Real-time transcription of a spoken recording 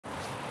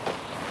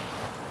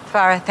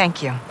Farah,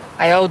 thank you.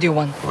 I owed you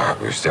one. Well,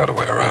 it's the other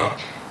way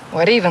around.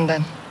 We're even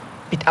then.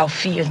 Bit auf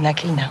viel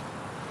Nakina.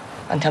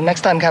 Until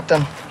next time,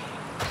 Captain.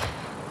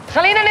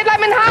 Salina, niet laat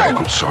me Hey,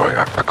 I'm sorry,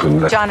 I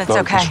couldn't let... John, it's no,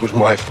 okay. This was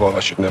my fault. I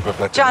should never have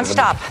let... John,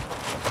 stop.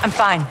 I'm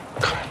fine.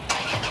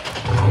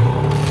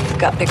 We've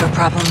got bigger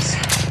problems.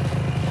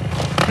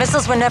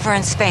 Missiles were never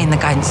in Spain, the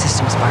guidance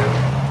systems were.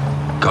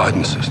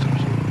 Guidance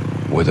systems?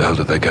 Where the hell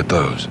did they get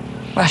those?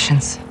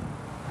 Russians.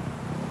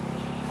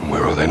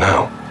 Where are they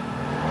now?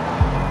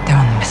 They're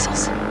on the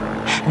missiles.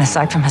 And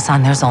aside from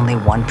Hassan, there's only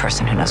one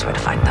person who knows where to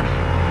find them.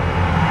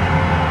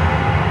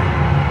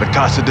 La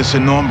Casa de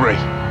Sin Nombre.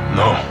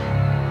 No.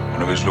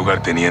 One of his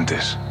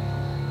lugartenientes.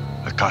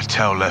 A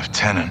cartel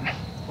lieutenant.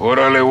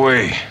 Órale,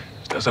 güey.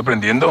 ¿Estás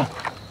aprendiendo?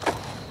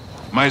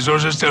 My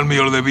sources tell me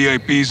all the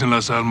VIPs in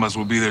Las Almas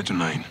will be there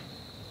tonight.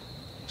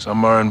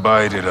 Some are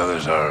invited,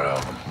 others are,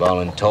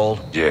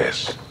 Voluntold?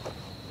 Yes.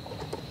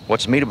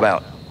 What's the meet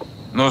about?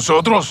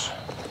 Nosotros.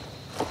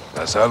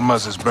 Las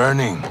Almas is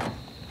burning,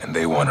 and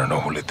they want to know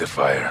who lit the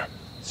fire.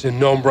 Sin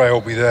Nombre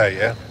will be there,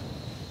 yeah?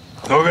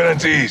 No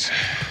guarantees,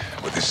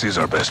 but this is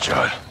our best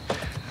shot.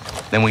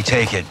 Then we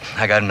take it.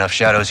 I got enough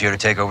shadows here to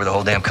take over the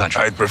whole damn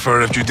country. I'd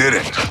prefer if you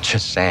didn't.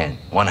 Just saying.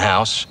 One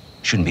house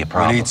shouldn't be a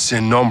problem. We need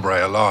Sin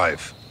Nombre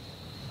alive.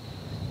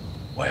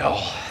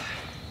 Well...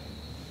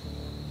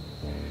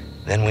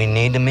 then we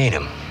need to meet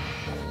him.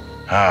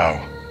 How?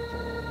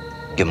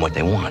 Give them what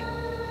they want.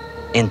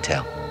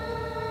 Intel.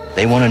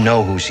 They want to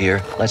know who's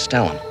here. Let's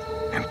tell them.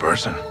 In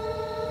person?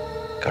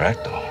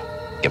 Correcto.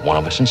 Get one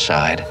of us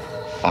inside.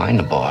 Find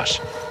the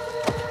boss.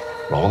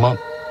 Roll him up.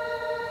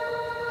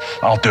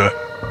 I'll do it.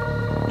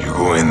 You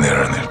go in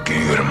there and el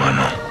querido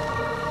hermano.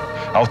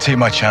 I'll take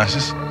my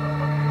chances.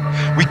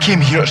 We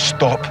came here to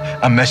stop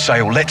a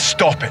missile. Let's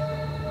stop it.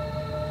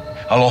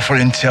 I'll offer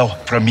intel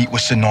for a meet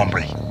with Sin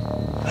Nombre.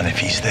 And if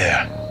he's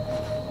there,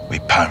 we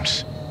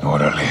pounce.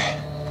 Órale.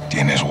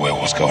 Tienes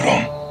huevos,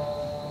 cabrón.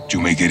 You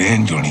make it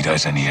in, you'll need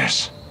eyes and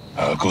ears.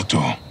 I'll go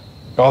too.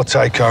 I'll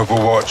take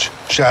Overwatch.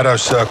 Shadow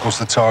circles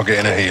the target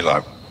in a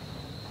helo.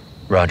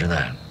 Roger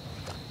that.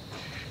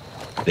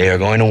 They are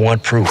going to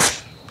want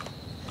proof.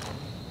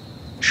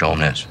 Show them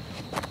this.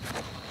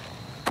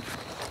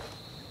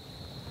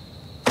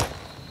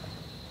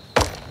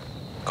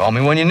 Call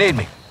me when you need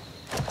me.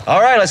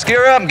 All right, let's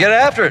gear up and get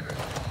after it.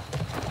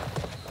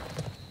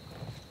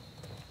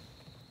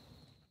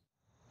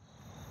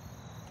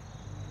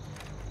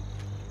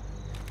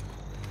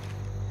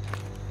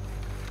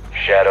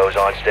 Shadows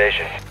on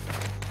station.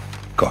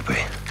 Copy.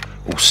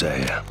 All set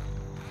here.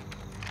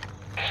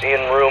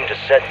 Seeing room to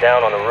set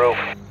down on the roof.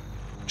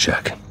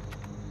 Check.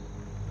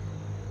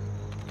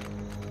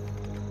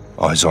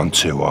 Eyes on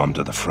two armed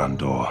at the front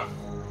door.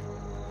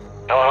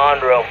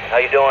 Alejandro, how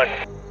you doing?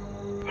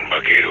 Un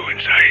vaquero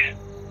inside.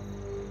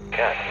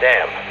 God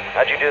damn,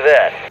 how'd you do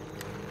that?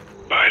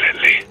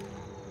 Violently.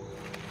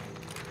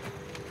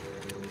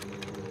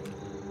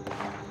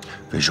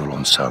 Visual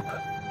on sub.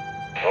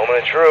 Moment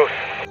of truth.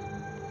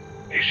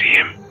 They see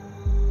him.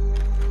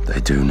 They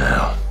do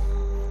now.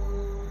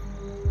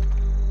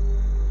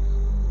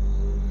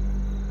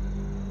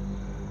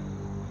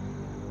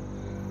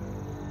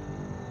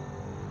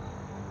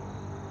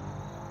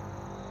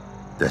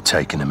 They're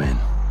taking him in.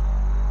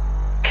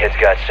 Kid's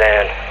got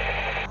sand.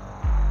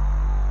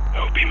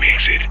 Hope he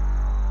makes it.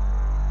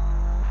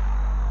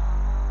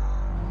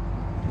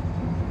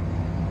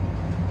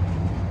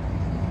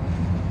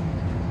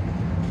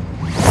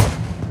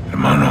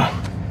 Hermano.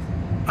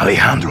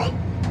 Alejandro,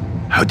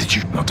 how did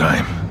you... No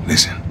time.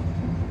 Listen.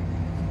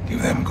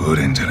 Give them good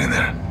intel in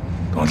there.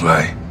 Don't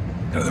lie.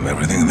 Tell them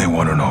everything they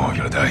want to know.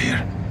 You'll die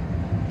here.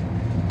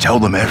 Tell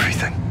them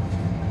everything.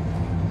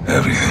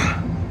 Everything.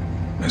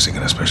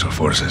 Mexican Special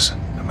Forces,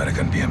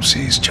 American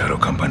PMC's Shadow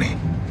Company,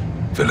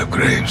 Philip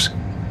Graves.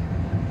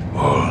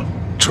 All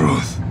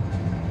truth.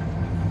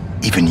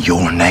 Even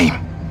your name.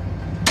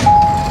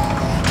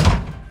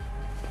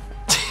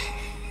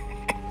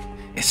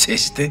 ¿Es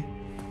este?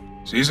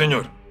 Sí,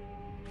 señor.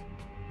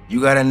 You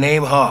got a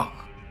name, Hawk?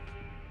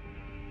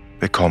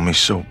 They call me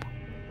Soap.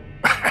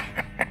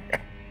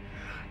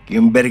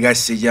 ¿Quién verga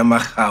se llama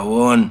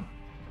Jabón?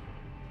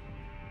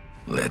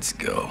 Let's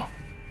go.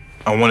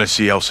 I want to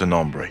see El Sin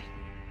Nombre.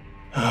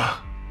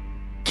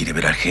 ¿Quiere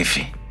ver al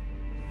jefe?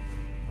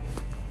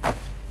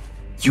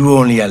 You're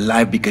only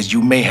alive because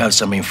you may have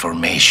some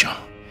information.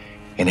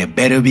 And it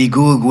better be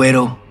good,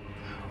 Güero.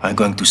 I'm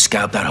going to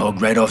scalp that hog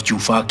right off your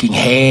fucking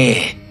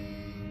head.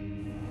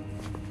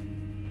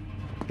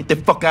 Get the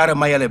fuck out of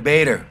my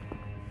elevator.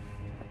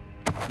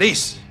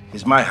 This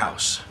is my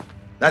house.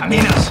 That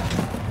means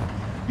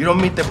you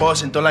don't meet the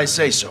boss until I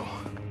say so.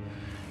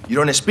 You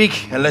don't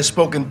speak unless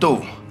spoken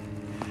to.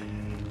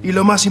 Y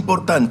lo más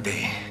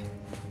importante,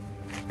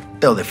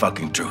 tell the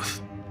fucking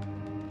truth.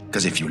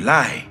 Because if you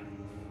lie,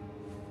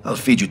 I'll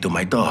feed you to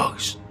my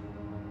dogs.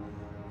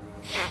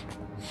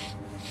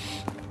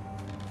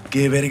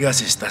 ¿Qué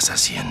vergas estás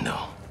haciendo?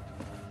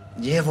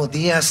 Llevo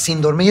días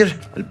sin dormir.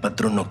 El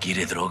patrón no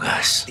quiere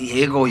drogas.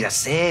 Diego, ya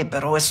sé,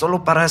 pero es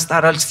solo para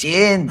estar al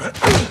 100.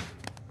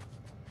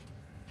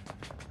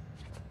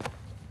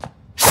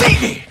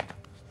 sigue.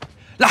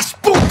 ¡Las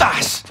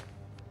putas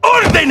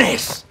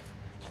órdenes!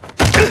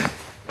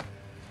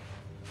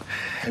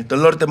 El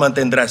dolor te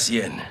mantendrá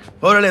 100.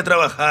 Órale a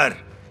trabajar.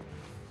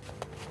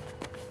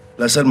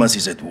 Las armas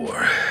is at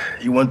war.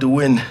 You want to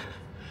win?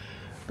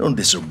 Don't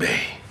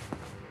disobey.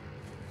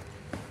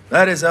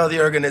 That is how the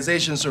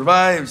organization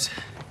survives.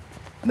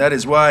 And that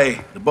is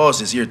why the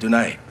boss is here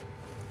tonight.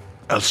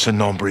 El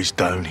Sonombre's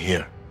down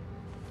here.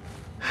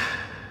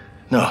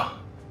 No.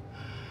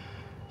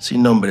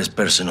 Sin nombre es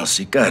personal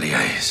sicaria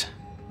es.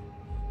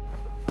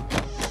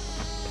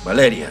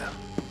 Valeria,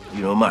 y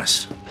no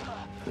más.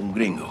 Un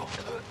gringo.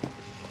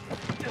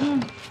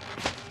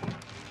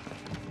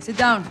 Sit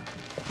down.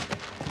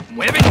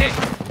 ¡Muévete!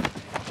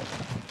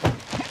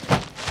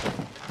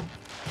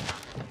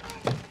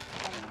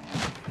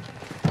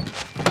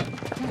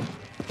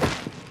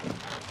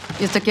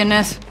 ¿Y este quién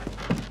es?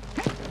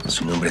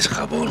 Su nombre es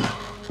Jabón.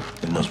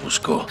 Él nos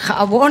buscó.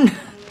 ¿Jabón?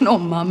 No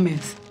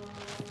mames.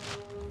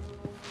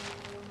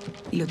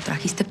 ¿Y lo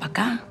trajiste para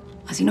acá?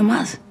 Así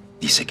nomás.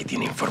 Dice que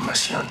tiene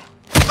información.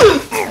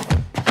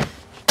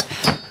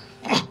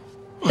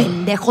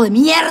 ¡Pendejo de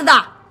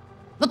mierda!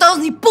 No tenemos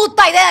ni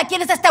puta idea de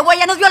quién es este güey.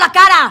 ¡Ya nos vio la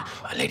cara!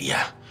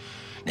 Valeria,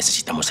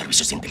 necesitamos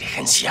servicios de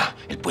inteligencia.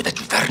 Él puede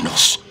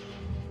ayudarnos.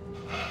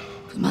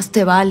 Pues más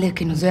te vale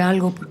que nos dé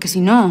algo, porque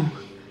si no,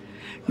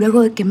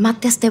 luego de que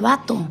mate a este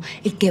vato,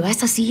 el que va a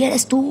esa silla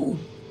eres tú.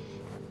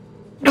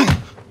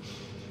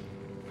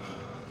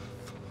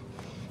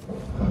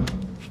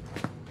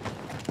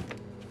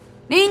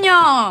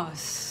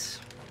 Niños!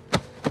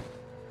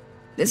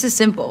 This is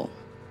simple.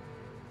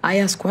 I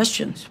ask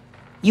questions.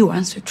 You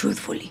answer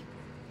truthfully.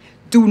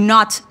 Do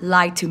not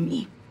lie to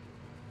me.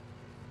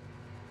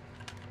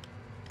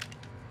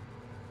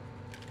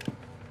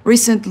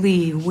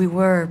 Recently, we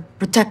were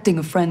protecting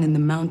a friend in the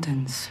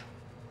mountains.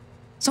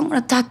 Someone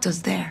attacked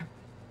us there.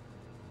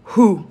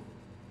 Who?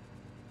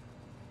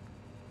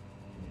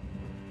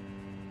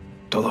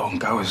 Todo un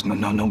caos,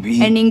 no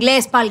vi. En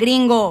inglés, pa'l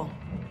gringo.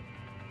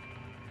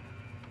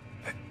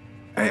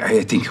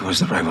 I think it was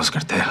the rivals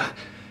cartel.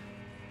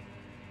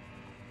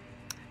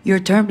 Your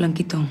turn,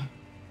 Blanquito.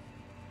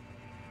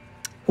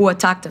 Who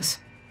attacked us?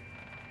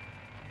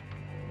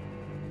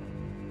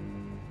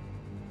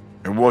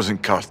 It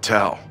wasn't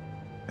cartel.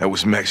 That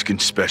was Mexican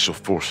Special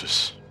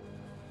Forces.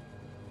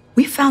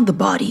 We found the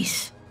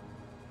bodies.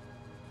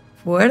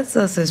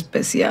 Fuerzas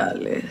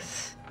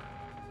Especiales.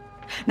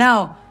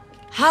 Now,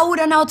 how would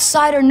an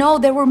outsider know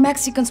they were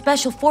Mexican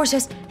Special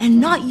Forces and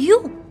not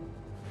you?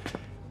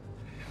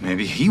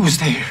 Maybe he was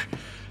there.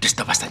 Tú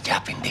estabas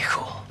allá,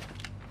 pendejo.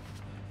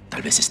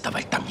 Tal vez estaba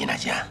él también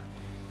allá.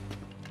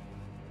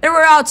 There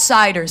were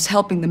outsiders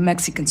helping the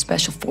Mexican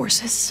Special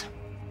Forces.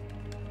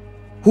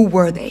 Who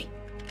were they?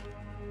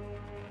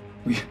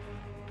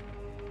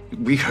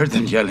 We heard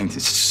them yelling,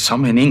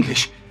 some in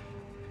English.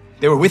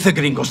 They were with the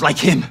gringos, like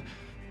him.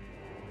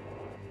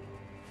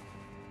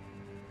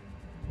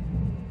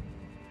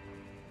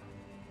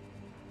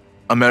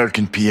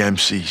 American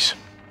PMCs.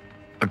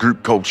 A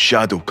group called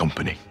Shadow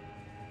Company.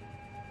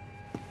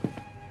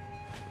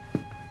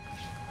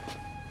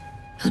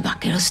 Los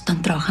vaqueros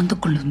están trabajando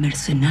con los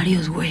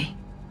mercenarios, güey.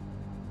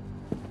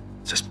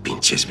 Esas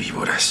pinches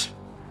víboras.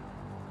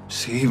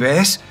 Sí,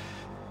 ¿ves?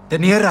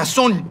 Tenía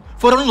razón.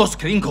 Fueron los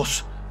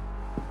gringos.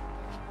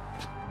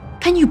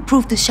 Can you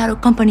prove the Shadow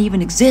Company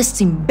even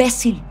exists,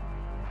 imbécil?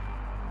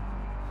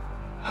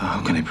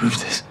 How can I prove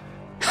this?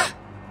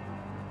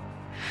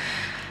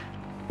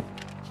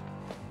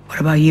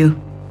 What about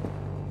you?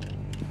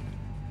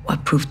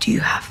 What proof do you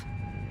have?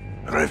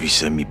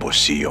 Revisé mi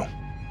bolsillo.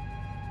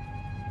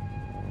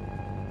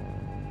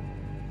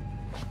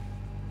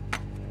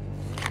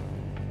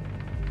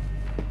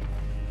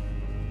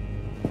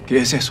 ¿Qué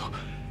es eso?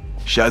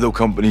 Shadow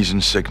Company's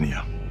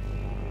insignia.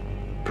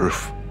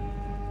 Proof.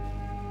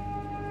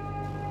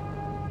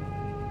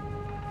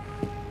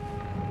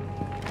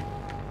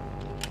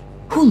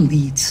 Who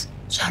leads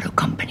Shadow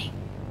Company?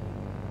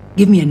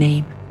 Give me a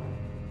name.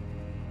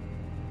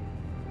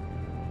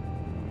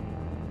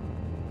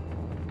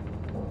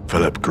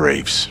 Philip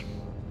Graves.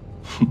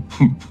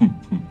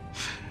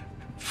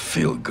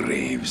 Phil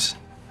Graves.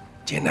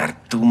 Llenar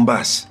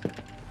tumbas.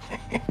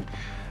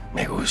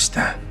 Me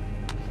gusta.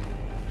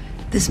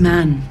 This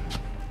man,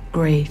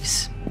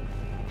 Graves,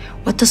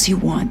 what does he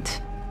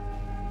want?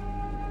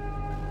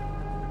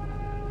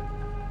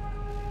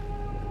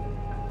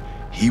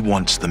 He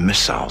wants the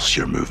missiles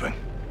you're moving.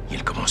 ¿Y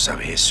él cómo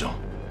sabe eso?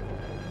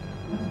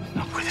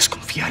 No puedes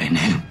confiar en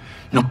él.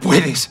 No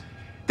puedes.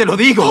 Te lo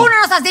digo. ¡Tú no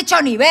nos has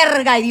dicho ni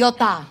verga,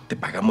 idiota! Te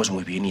pagamos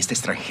muy bien y este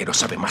extranjero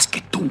sabe más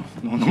que tú.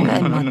 Hora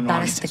de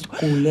matar a este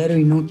culero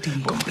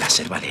inútil. Con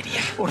placer,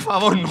 Valeria. Por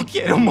favor, no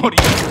quiero morir.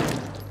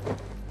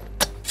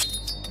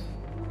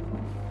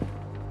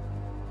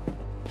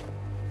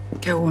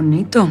 Qué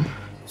bonito.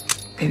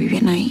 Te vi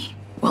bien ahí.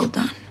 Well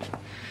done.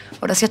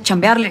 Ahora sí a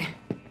chambearle.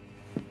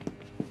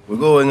 We're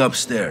going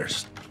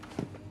upstairs.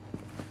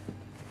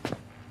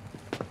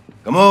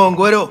 Come on,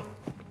 güero.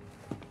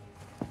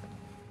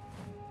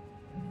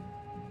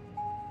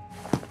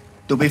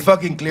 To be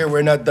fucking clear,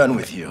 we're not done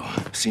with you.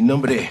 Sin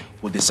nombre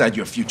will decide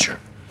your future.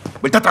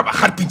 Vuelta a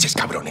trabajar, pinches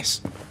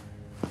cabrones.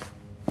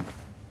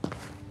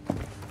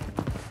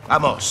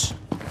 Vamos.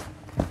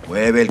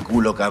 Mueve el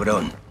culo,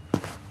 cabrón.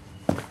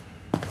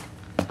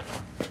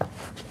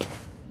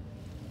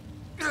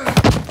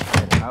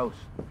 House.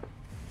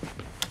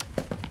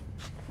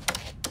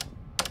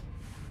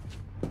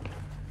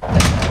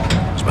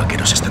 Los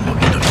vaqueros se están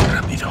moviendo bien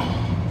rápido.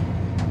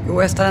 Yo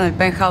voy a estar en el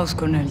penthouse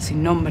con el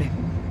sin nombre.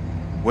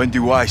 When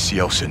do I see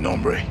El Sin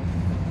Nombre?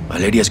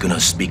 Valeria's gonna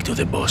speak to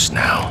the boss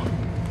now.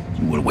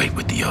 You will wait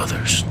with the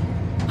others.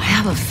 I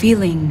have a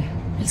feeling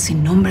el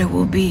sin nombre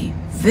will be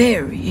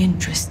very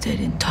interested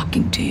in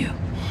talking to you.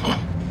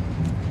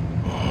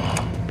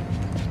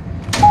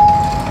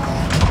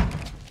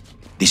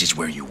 This is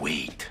where you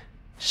wait.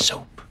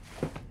 Soap.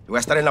 Yo voy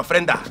a estar en la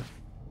ofrenda.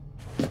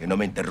 Que no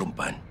me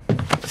interrumpan.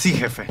 Sí,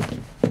 jefe.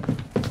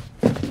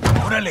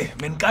 Órale,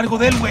 me encargo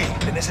de él, güey.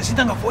 Te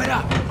necesitan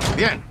afuera.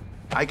 Bien.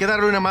 Hay que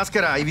darle una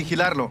máscara y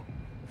vigilarlo.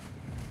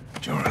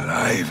 You're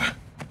alive.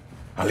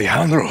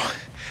 Alejandro.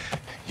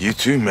 You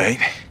too, mate.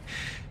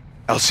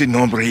 El Sin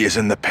Nombre is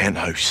in the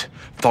penthouse.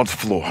 3rd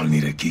floor. I'll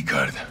need a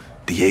keycard.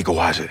 Diego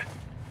has it.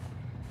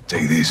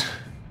 Take this.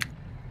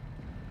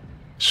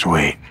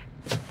 Sweet.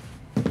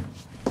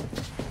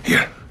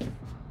 Here.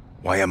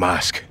 Why a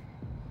mask?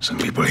 Some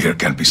people here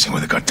can't be seen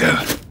with the cartel.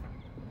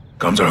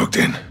 Comms are hooked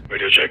in.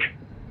 Radio check.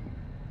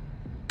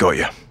 Got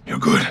ya. You're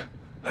good.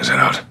 Let's head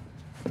out.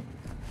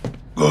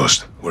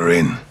 Ghost, we're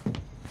in.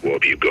 What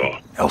have you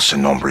got? El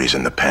Sin Nombre is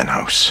in the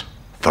penthouse.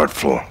 3rd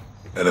floor.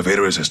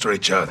 Elevator is a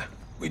straight shot.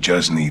 We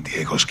just need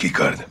Diego's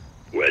keycard.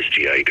 Where's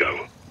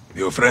Diego?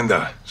 The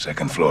ofrenda,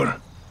 2nd floor.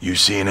 You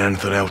seeing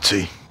anything,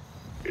 LT?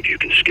 If you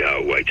can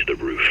scout way to the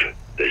roof,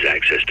 there's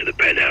access to the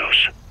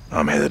penthouse.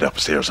 I'm headed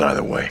upstairs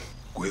either way.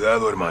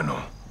 Cuidado,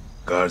 hermano.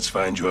 Guards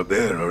find you up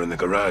there or in the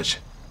garage.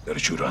 They'll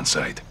shoot on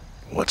sight.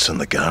 What's in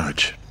the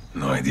garage?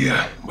 No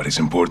idea, but it's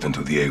important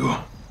to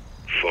Diego.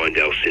 Find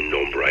El Sin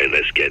Nombre and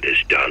let's get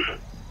this done.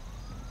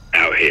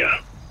 Out here.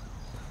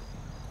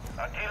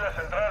 Aquí la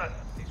central.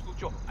 Te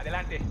escucho.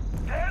 Adelante.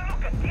 ¿Qué es lo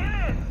que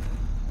tienes?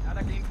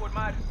 Nada que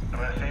informar.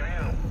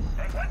 Recibido.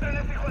 Encuentren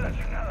ese hijo de la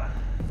chingada.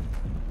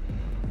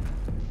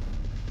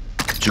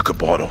 Took a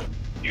bottle.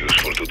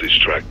 Useful to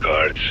distract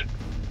guards.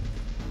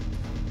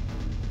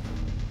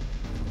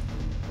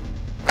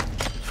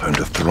 Found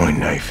a throwing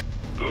knife.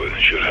 Good.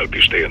 Should help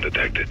you stay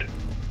undetected.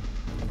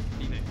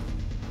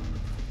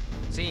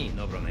 Sí,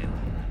 no bromeo.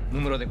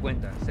 Número de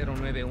cuenta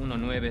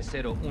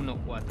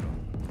 0919014.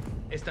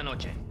 Esta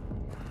noche.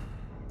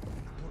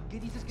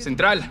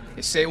 Central,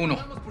 es C1.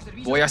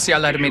 Voy hacia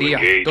la armería.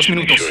 2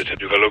 minutos.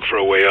 You can look for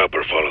a way up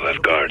or follow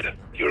that guard.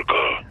 Your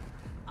call.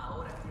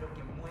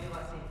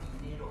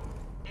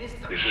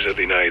 This is a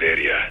denied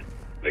area.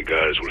 The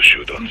guards will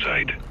shoot on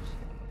sight.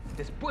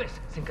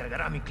 Después se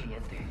encargará mi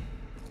cliente.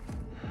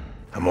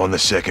 I'm on the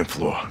 2nd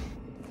floor.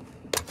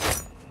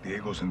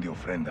 Diego's in the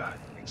ofrenda.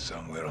 It's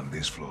somewhere on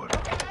this floor.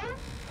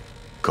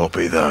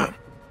 Copy that.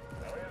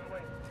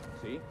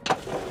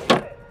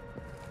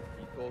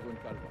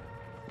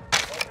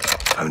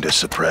 Found a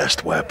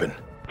suppressed weapon.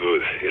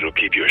 Good. It'll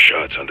keep your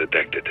shots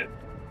undetected.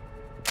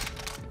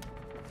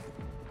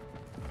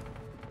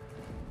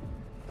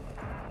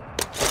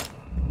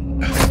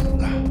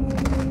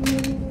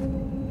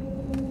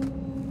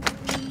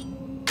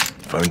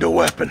 Found a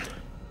weapon.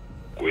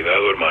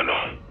 Cuidado,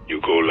 hermano.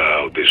 You go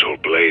loud, this whole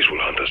place will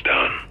hunt us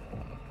down.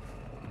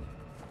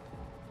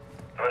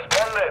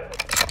 Responde.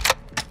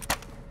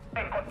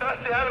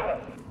 ¿Encontraste algo?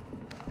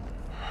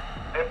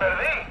 Te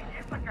perdí. ¿Y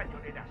esta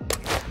cañonera?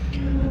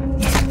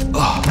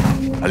 Oh,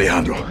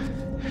 Alejandro.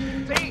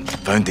 Sí.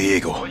 Found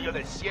Diego.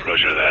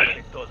 Roger that.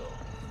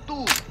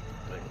 Tú.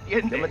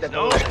 ¿Entiendes,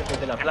 no?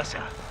 De la plaza.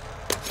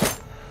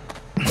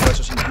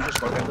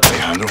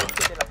 Alejandro.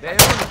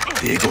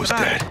 Diego's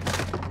dead.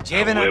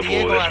 Lleven a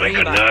Diego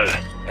arriba.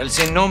 El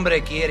sin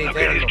nombre quiere Get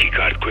verlo. his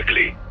keycard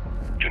quickly.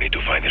 You need to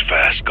find it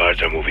fast.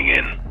 Guards are moving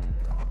in.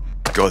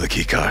 Got the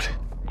keycard.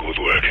 Good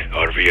work.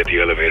 RV at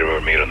the elevator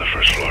or mate on the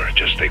 1st floor.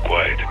 Just stay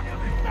quiet.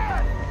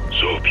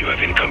 Soap, you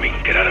have incoming.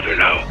 Get out of there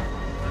now.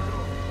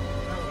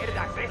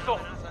 ¿Mierda es eso?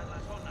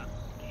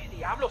 ¿Qué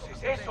diablos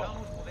es eso?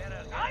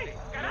 ¡Ay,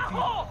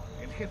 carajo!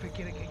 El jefe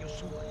quiere que yo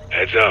suba.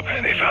 Heads up.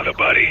 They found the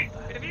body.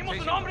 ¿Perdimos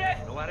su nombre?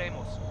 Lo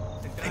haremos.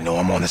 They know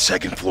I'm on the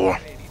 2nd floor.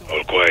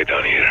 All quiet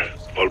down here.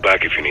 Fall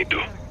back if you need to.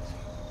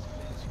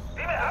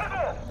 Dime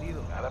algo.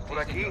 Nada por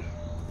aquí.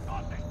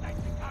 ¿Dónde está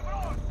ese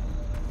cabrón?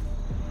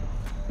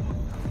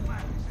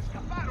 Se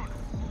escaparon.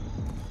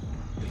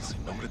 El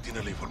Sin Nombre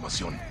tiene la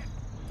información.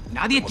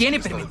 Nadie tiene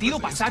permitido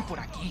pasar por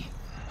aquí.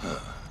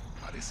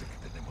 Parece que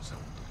tenemos a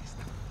un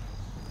turista.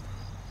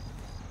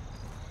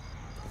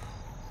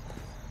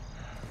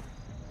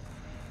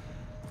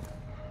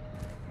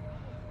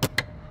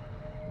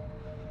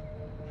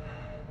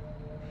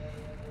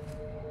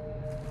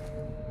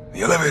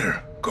 The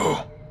elevator.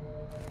 Go.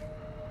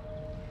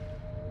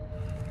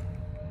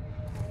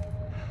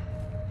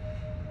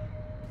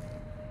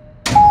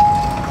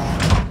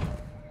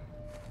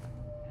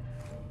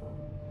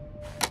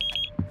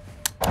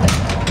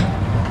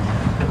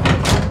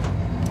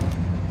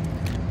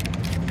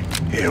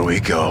 Here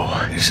we go.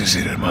 This is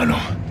it, hermano.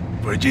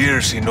 For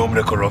years, Sin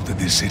Nombre corrupted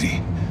this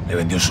city. Le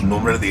vendió su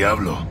nombre al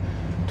diablo.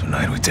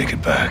 Tonight we take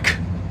it back.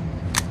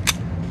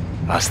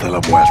 Hasta la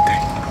muerte.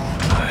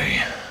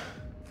 Aye.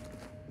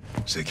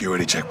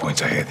 Security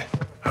checkpoints ahead.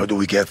 How do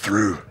we get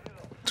through?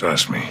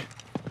 Trust me.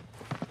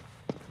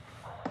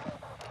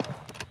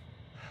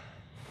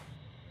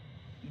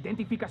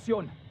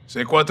 Identificación.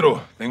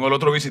 C4, tengo al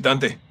otro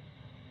visitante.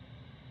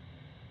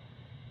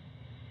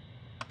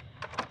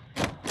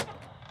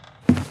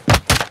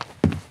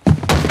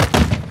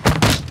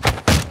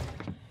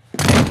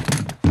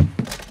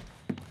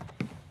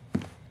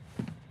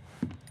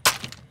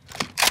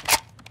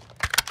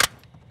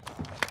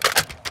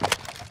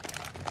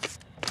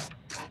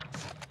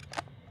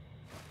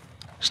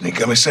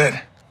 Sneakame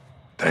said,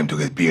 time to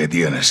get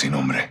PID on ese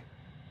nombre.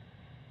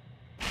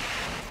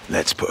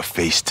 Let's put a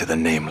face to the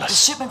nameless.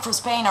 The shipment from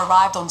Spain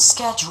arrived on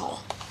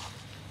schedule.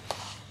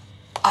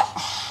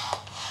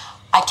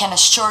 I can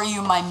assure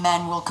you my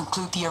men will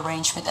conclude the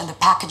arrangement and the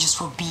packages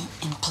will be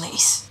in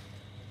place.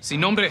 Sin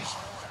nombre,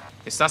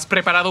 ¿estás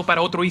preparado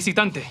para otro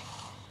visitante?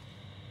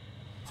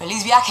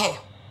 ¡Feliz viaje!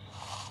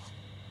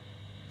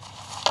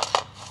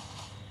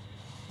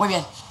 Muy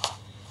bien.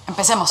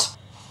 Empecemos.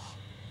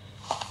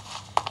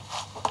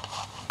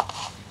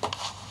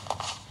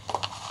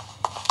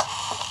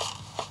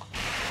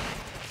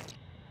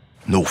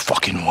 No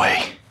fucking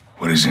way.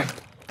 What is it?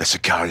 The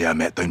Sicaria I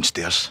met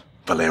downstairs,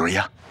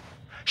 Valeria.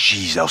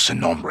 She's El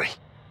Sin Nombre.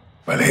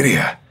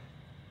 Valeria?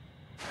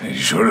 Are you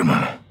sure,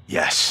 hermano?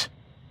 Yes.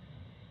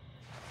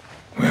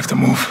 We have to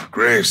move.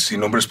 Graves,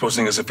 Sin Nombre's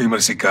posting as a female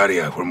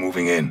Sicaria. We're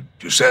moving in.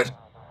 You set?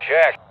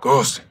 Check.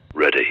 Ghost.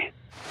 Ready.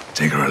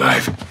 Take her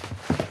alive.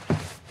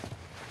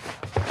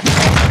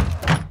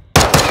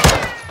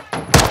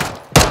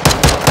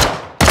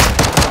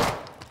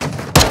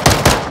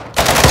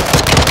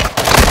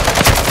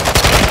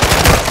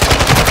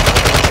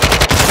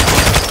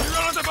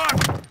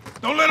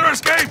 Don't let her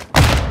escape!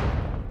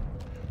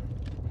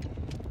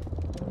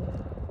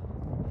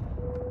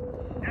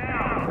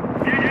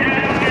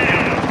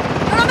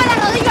 ¡No me la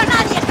rodillo a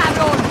nadie,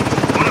 cabrón!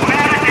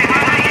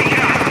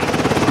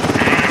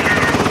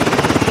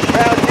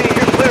 Round C,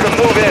 you're clear to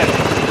move in.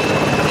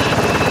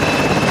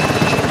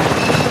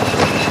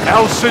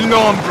 El Sin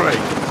Nombre.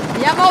 Me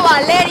llamo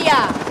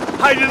Valeria.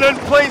 Hiding in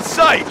plain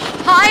sight.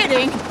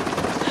 Hiding.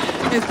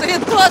 Estoy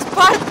en todas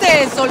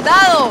partes,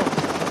 soldado.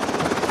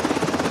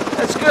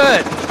 That's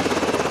good.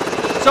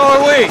 So are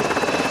we.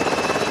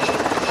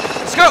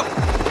 Let's go!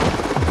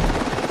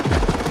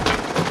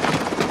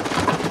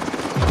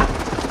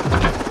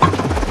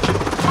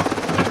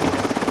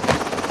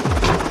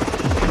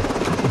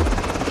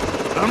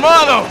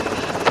 Hermano,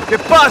 ¿qué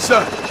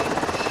pasa?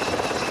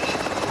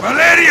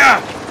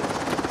 Valeria!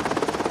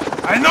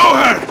 I know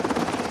her!